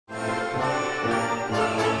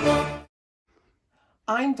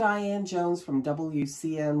I'm Diane Jones from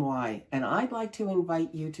WCNY, and I'd like to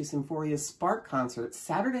invite you to Symphoria's Spark Concert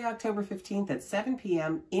Saturday, October 15th at 7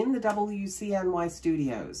 p.m. in the WCNY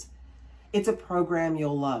Studios. It's a program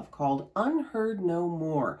you'll love called Unheard No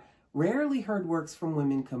More, rarely heard works from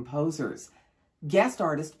women composers. Guest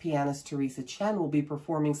artist Pianist Theresa Chen will be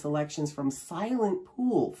performing selections from Silent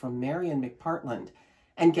Pool from Marian McPartland,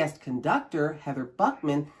 and guest conductor Heather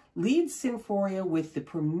Buchman leads Symphoria with the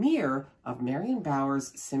premiere of Marion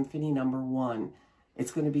Bauer's Symphony No. 1.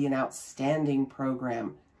 It's going to be an outstanding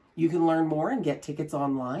program. You can learn more and get tickets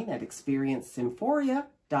online at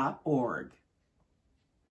experiencesymphoria.org.